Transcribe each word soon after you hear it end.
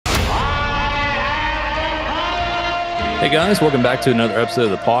Hey guys, welcome back to another episode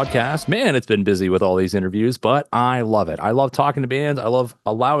of the podcast. Man, it's been busy with all these interviews, but I love it. I love talking to bands. I love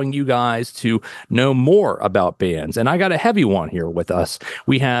allowing you guys to know more about bands. And I got a heavy one here with us.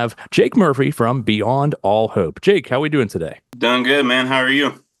 We have Jake Murphy from Beyond All Hope. Jake, how are we doing today? Doing good, man. How are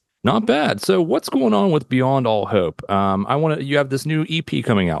you? Not bad. So what's going on with Beyond All Hope? You have this new EP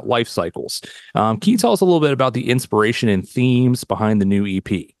coming out, Life Cycles. Can you tell us a little bit about the inspiration and themes behind the new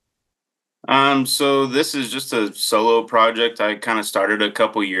EP? So this is just a solo project I kind of started a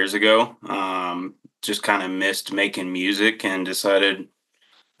couple years ago. Just kind of missed making music and decided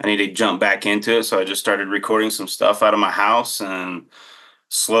I need to jump back into it. So I just started recording some stuff out of my house and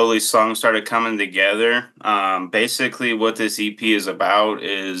slowly songs started coming together. Basically what this EP is about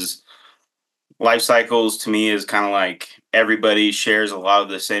is life cycles to me is kind of like everybody shares a lot of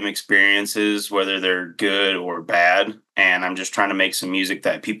the same experiences, whether they're good or bad. And I'm just trying to make some music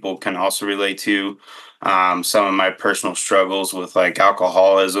that people can also relate to. Some of my personal struggles with like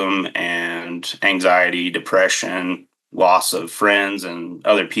alcoholism and anxiety, depression, loss of friends and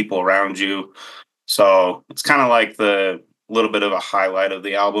other people around you. So it's kind of like the little bit of a highlight of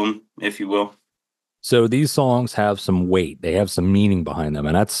the album, if you will. So these songs have some weight. They have some meaning behind them.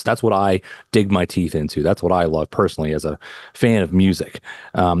 And that's what I dig my teeth into. That's what I love personally as a fan of music.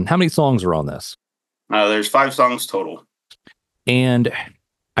 How many songs are on this? There's 5 songs total. And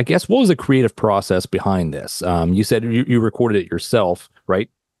I guess what was the creative process behind this? You said you recorded it yourself, right?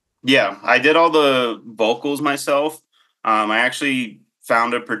 Yeah, I did all the vocals myself. I actually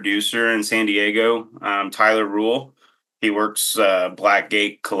found a producer in San Diego, Tyler Rule. He works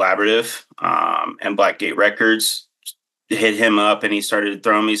Blackgate Collaborative and Blackgate Records. Hit him up and he started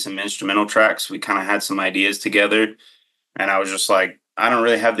throwing me some instrumental tracks. We kind of had some ideas together. And I was just like, I don't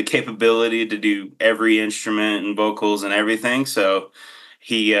really have the capability to do every instrument and vocals and everything. So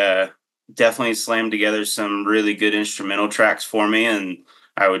he definitely slammed together some really good instrumental tracks for me. And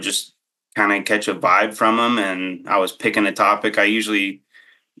I would just kind of catch a vibe from him. And I was picking a topic. I use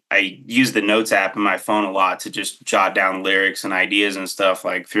the notes app in my phone a lot to just jot down lyrics and ideas and stuff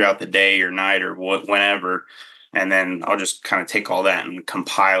like throughout the day or night or whenever. And then I'll just kind of take all that and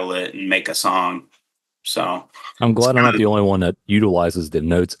compile it and make a song. So I'm glad I'm not the only one that utilizes the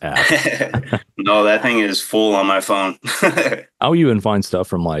notes app. No, that thing is full on my phone. I'll even find stuff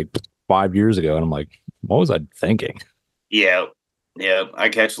from like 5 years ago. And I'm like, what was I thinking? Yeah. Yeah. I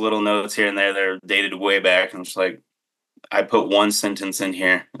catch little notes here and there. They're dated way back. I'm just like, I put one sentence in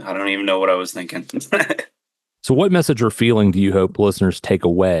here. I don't even know what I was thinking. So what message or feeling do you hope listeners take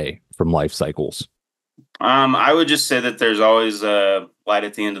away from Life Cycles? I would just say that there's always a light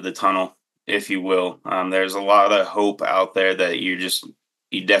at the end of the tunnel, if you will. There's a lot of hope out there that you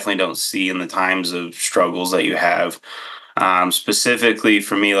definitely don't see in the times of struggles that you have. Specifically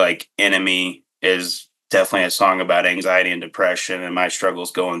for me, like Enemy is definitely a song about anxiety and depression and my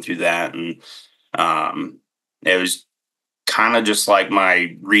struggles going through that. And it was kind of just like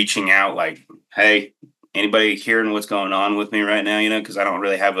my reaching out, like, hey, anybody hearing what's going on with me right now, because I don't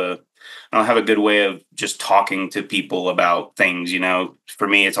have a good way of just talking to people about things. For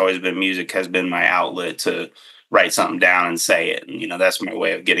me, it's always been music has been my outlet to write something down and say it. And, that's my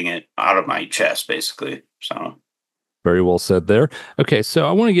way of getting it out of my chest, basically. So. Very well said there. Okay, so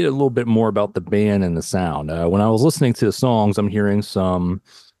I want to get a little bit more about the band and the sound. When I was listening to the songs, I'm hearing some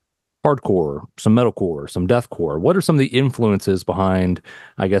hardcore, some metalcore, some deathcore. What are some of the influences behind,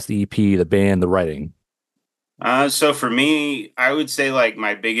 I guess, the EP, the band, the writing? So for me, I would say like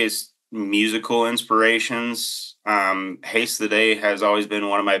my biggest musical inspirations, Haste the Day has always been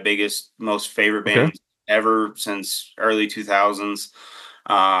one of my biggest, most favorite bands ever since early 2000s.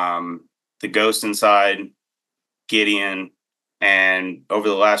 The Ghost Inside, Gideon, and over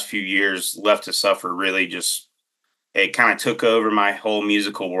the last few years, Left to Suffer really just it kind of took over my whole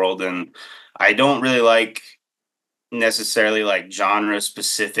musical world. And I don't really like necessarily like genre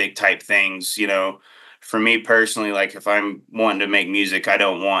specific type things, for me personally, like if I'm wanting to make music, I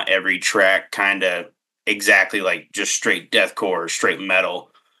don't want every track kind of exactly like just straight deathcore or straight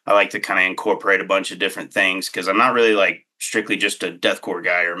metal. I like to kind of incorporate a bunch of different things because I'm not really like strictly just a deathcore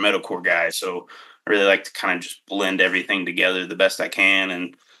guy or metalcore guy. So I really like to kind of just blend everything together the best I can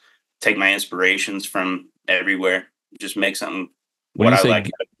and take my inspirations from everywhere. Just make something When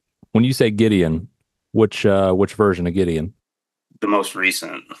you say Gideon, which version of Gideon? The most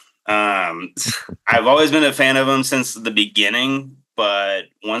recent. I've always been a fan of them since the beginning, but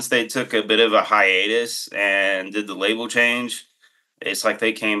once they took a bit of a hiatus and did the label change, it's like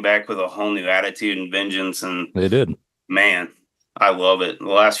they came back with a whole new attitude and vengeance. And they did. Man, I love it. The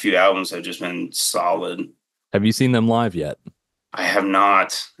last few albums have just been solid. Have you seen them live yet? I have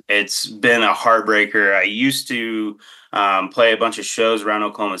not. It's been a heartbreaker. I used to play a bunch of shows around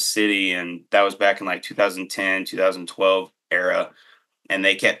Oklahoma City, and that was back in like 2010, 2012 era. And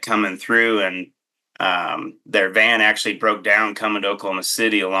they kept coming through, and their van actually broke down coming to Oklahoma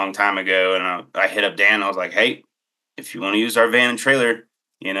City a long time ago. And I hit up Dan. I was like, "Hey, if you want to use our van and trailer,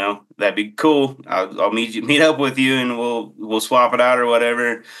 that'd be cool. I'll meet up with you, and we'll swap it out or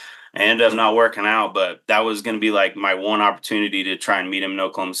whatever." I ended up not working out, but that was going to be like my one opportunity to try and meet him in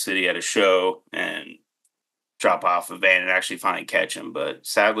Oklahoma City at a show and drop off a van and actually finally catch him. But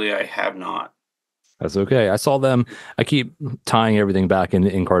sadly, I have not. That's okay. I saw them. I keep tying everything back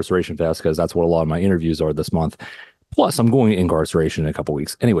into Incarceration Fest because that's what a lot of my interviews are this month. Plus, I'm going to Incarceration in a couple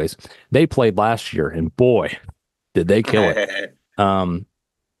weeks. Anyways, they played last year, and boy, did they kill it.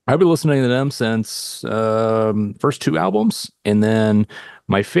 I've been listening to them since first two albums, and then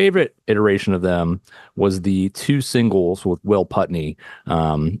my favorite iteration of them was the two singles with Will Putney,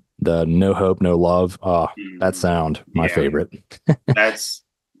 the No Hope, No Love. That sound, my favorite. That's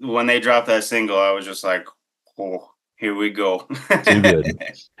when they dropped that single, I was just like, oh, here we go. Too good.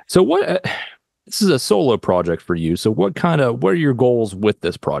 So what, this is a solo project for you. So what are your goals with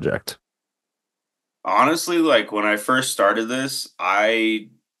this project? Honestly, like when I first started this, I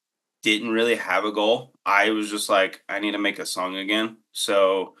didn't really have a goal. I was just like, I need to make a song again.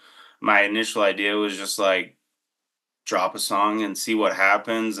 So my initial idea was just like drop a song and see what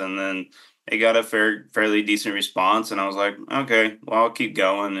happens. And then it got a fairly decent response. And I was like, okay, well, I'll keep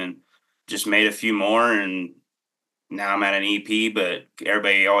going, and just made a few more. And now I'm at an EP, but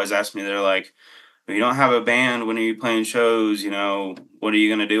everybody always asks me, they're like, if you don't have a band, when are you playing shows? What are you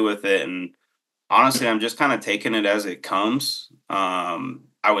going to do with it? And honestly, I'm just kind of taking it as it comes.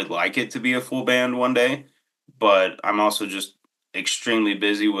 I would like it to be a full band one day, but I'm also just extremely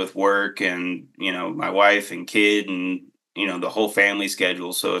busy with work and, my wife and kid and, the whole family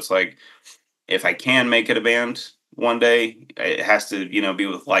schedule. So it's like, if I can make it a band one day, it has to, be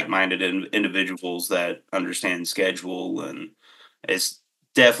with like-minded individuals that understand schedule. And it's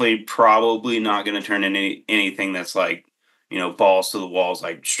definitely probably not going to turn into anything that's like, balls to the walls,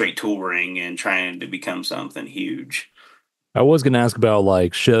 like straight touring and trying to become something huge. I was going to ask about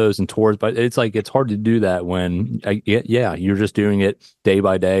like shows and tours, but it's like it's hard to do that when, you're just doing it day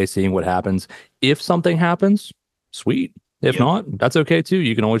by day, seeing what happens. If something happens, sweet. If not, that's okay too.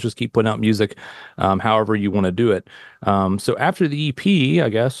 You can always just keep putting out music, however you want to do it. So after the EP, I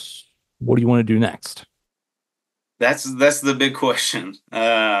guess, what do you want to do next? That's the big question.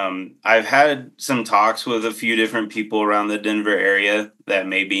 I've had some talks with a few different people around the Denver area that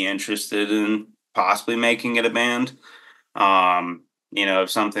may be interested in possibly making it a band. If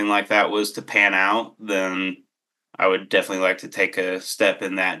something like that was to pan out, then I would definitely like to take a step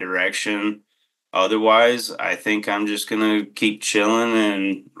in that direction. Otherwise, I think I'm just going to keep chilling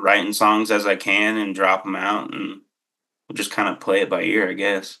and writing songs as I can and drop them out, and we'll just kind of play it by ear, I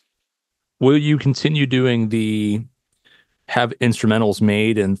guess. Will you continue doing the have instrumentals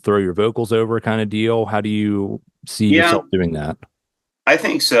made and throw your vocals over kind of deal? How do you see yourself doing that? I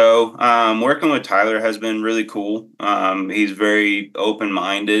think so. Working with Tyler has been really cool. He's very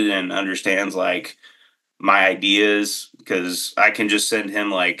open-minded and understands like my ideas, because I can just send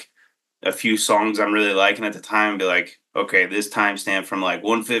him like a few songs I'm really liking at the time and be like, okay, this timestamp from like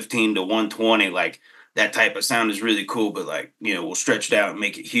 115 to 120, like that type of sound is really cool, but like, we'll stretch it out and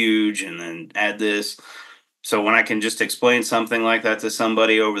make it huge and then add this. So when I can just explain something like that to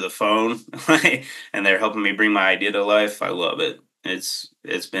somebody over the phone and they're helping me bring my idea to life, I love it.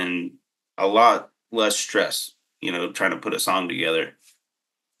 It's been a lot less stress, trying to put a song together.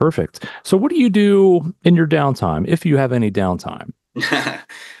 Perfect. So what do you do in your downtime, if you have any downtime?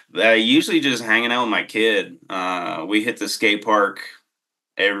 Usually just hanging out with my kid. We hit the skate park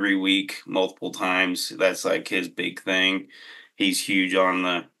every week, multiple times. That's like his big thing. He's huge on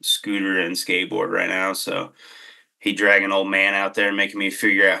the scooter and skateboard right now. So he dragging an old man out there and making me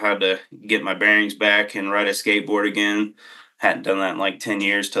figure out how to get my bearings back and ride a skateboard again. Hadn't done that in like 10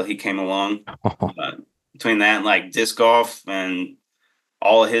 years till he came along. Between that and like disc golf and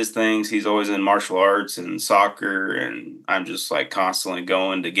all of his things, he's always in martial arts and soccer, and I'm just like constantly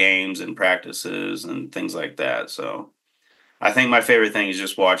going to games and practices and things like that. So I think my favorite thing is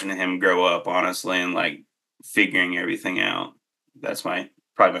just watching him grow up, honestly, and like figuring everything out. That's probably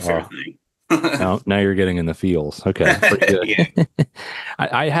my favorite thing. now you're getting in the feels. Okay. Pretty good. Yeah.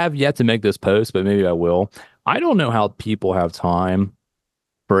 I have yet to make this post, but maybe I will. I don't know how people have time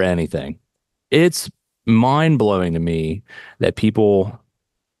for anything. It's mind blowing to me that people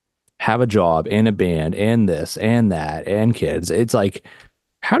have a job and a band and this and that and kids. It's like,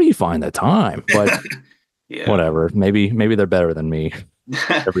 how do you find the time? But Yeah. Whatever. Maybe they're better than me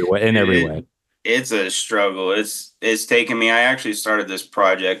every way in every way. It's a struggle. It's taken me. I actually started this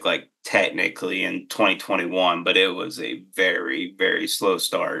project like technically in 2021, but it was a very, very slow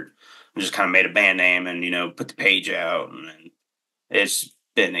start. I just kind of made a band name and put the page out, and then it's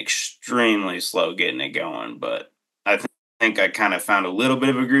been extremely slow getting it going. But I think I kind of found a little bit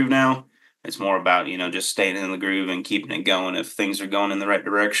of a groove now. It's more about just staying in the groove and keeping it going if things are going in the right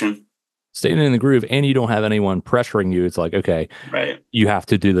direction. Staying in the groove, and you don't have anyone pressuring you. It's like, okay, Right. you have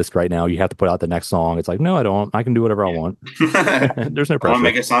to do this right now. You have to put out the next song. It's like, no, I don't. I can do whatever I want. There's no I want to pressure.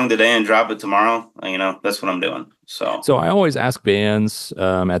 make a song today and drop it tomorrow. That's what I'm doing. So I always ask bands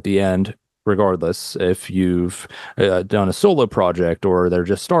at the end, regardless if you've done a solo project or they're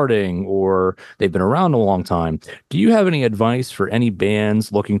just starting or they've been around a long time. Do you have any advice for any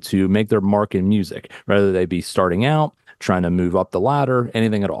bands looking to make their mark in music, whether they be starting out, trying to move up the ladder,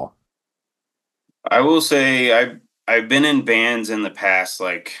 anything at all? I will say I've been in bands in the past,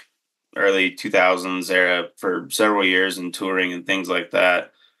 like early 2000s era for several years and touring and things like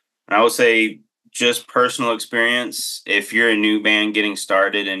that. And I will say just personal experience, if you're a new band getting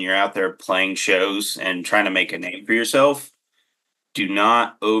started and you're out there playing shows and trying to make a name for yourself, do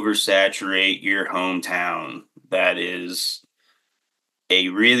not oversaturate your hometown. That is a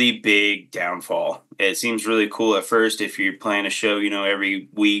really big downfall. It seems really cool at first if you're playing a show, every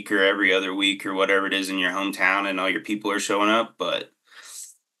week or every other week or whatever it is in your hometown and all your people are showing up. But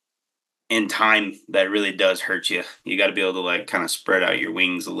in time, that really does hurt you. You got to be able to like kind of spread out your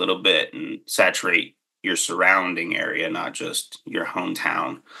wings a little bit and saturate your surrounding area, not just your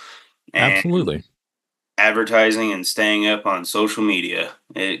hometown. And Absolutely. advertising and staying up on social media,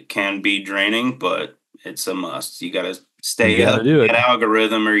 it can be draining, but it's a must. You got to stay up do it. that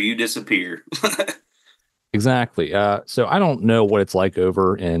algorithm or you disappear. Exactly. So I don't know what it's like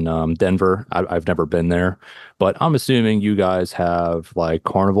over in Denver. I've never been there, but I'm assuming you guys have like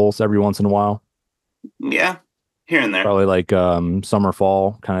carnivals every once in a while. Yeah, here and there. Probably like summer,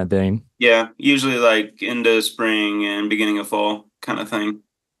 fall kind of thing. Yeah, usually like into spring and beginning of fall kind of thing.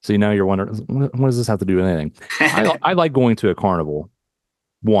 So now you're wondering, what does this have to do with anything? I like going to a carnival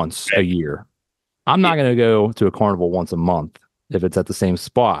once a year. I'm not going to go to a carnival once a month if it's at the same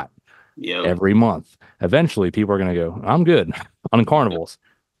spot every month. Eventually, people are going to go, I'm good on carnivals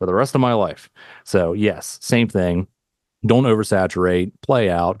for the rest of my life. So, yes, same thing. Don't oversaturate, play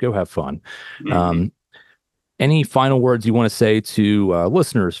out, go have fun. Mm-hmm. Any final words you want to say to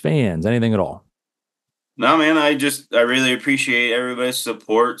listeners, fans, anything at all? No, man, I really appreciate everybody's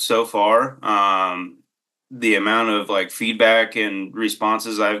support so far. The amount of like feedback and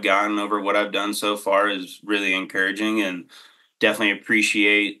responses I've gotten over what I've done so far is really encouraging, and definitely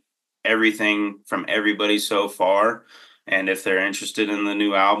appreciate everything from everybody so far. And if they're interested in the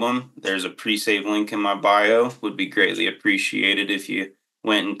new album, there's a pre-save link in my bio. Would be greatly appreciated if you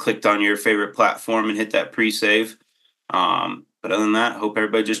went and clicked on your favorite platform and hit that pre-save. But other than that, hope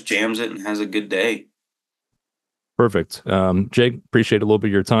everybody just jams it and has a good day. Perfect. Jake, appreciate a little bit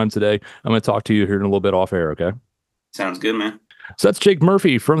of your time today. I'm going to talk to you here in a little bit off air, okay? Sounds good, man. So that's Jake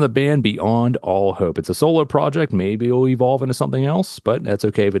Murphy from the band Beyond All Hope. It's a solo project. Maybe it'll evolve into something else, but that's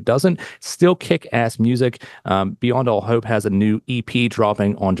okay if it doesn't. Still kick-ass music. Beyond All Hope has a new EP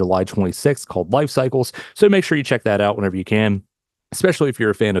dropping on July 26th called Life Cycles, so make sure you check that out whenever you can, especially if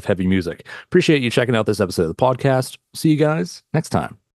you're a fan of heavy music. Appreciate you checking out this episode of the podcast. See you guys next time.